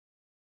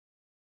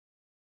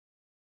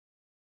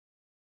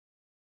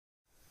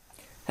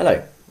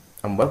Hello,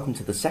 and welcome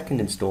to the second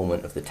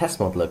instalment of the Test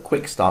Modeler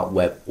QuickStart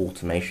Web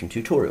Automation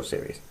tutorial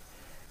series.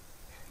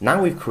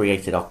 Now we've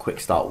created our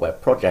QuickStart Web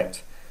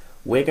project,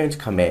 we're going to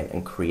come in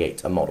and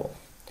create a model.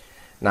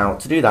 Now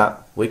to do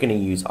that, we're going to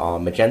use our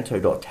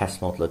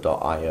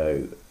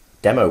magento.testmodeler.io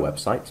demo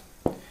website,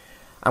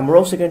 and we're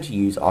also going to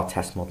use our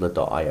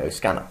testmodeler.io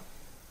scanner.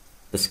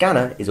 The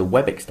scanner is a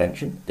web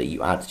extension that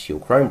you add to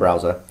your Chrome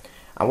browser,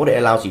 and what it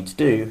allows you to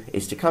do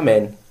is to come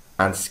in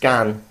and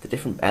scan the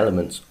different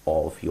elements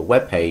of your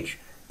web page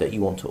that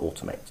you want to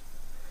automate.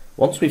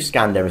 Once we've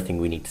scanned everything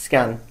we need to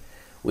scan,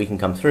 we can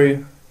come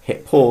through,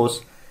 hit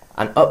pause,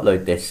 and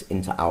upload this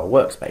into our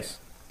workspace.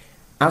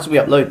 As we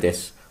upload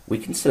this, we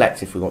can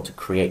select if we want to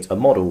create a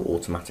model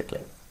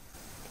automatically.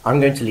 I'm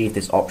going to leave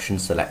this option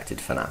selected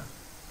for now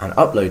and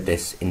upload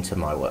this into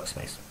my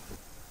workspace.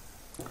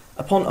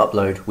 Upon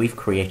upload, we've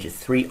created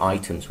 3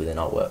 items within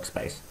our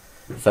workspace.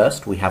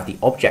 First, we have the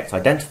object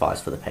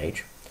identifiers for the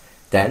page.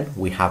 Then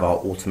we have our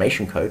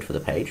automation code for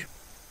the page,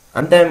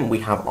 and then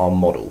we have our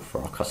model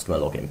for our customer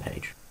login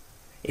page.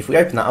 If we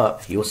open that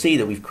up, you'll see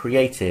that we've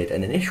created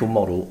an initial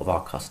model of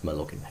our customer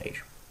login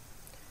page.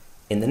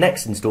 In the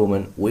next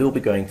installment, we will be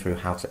going through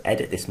how to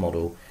edit this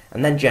model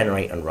and then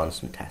generate and run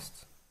some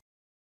tests.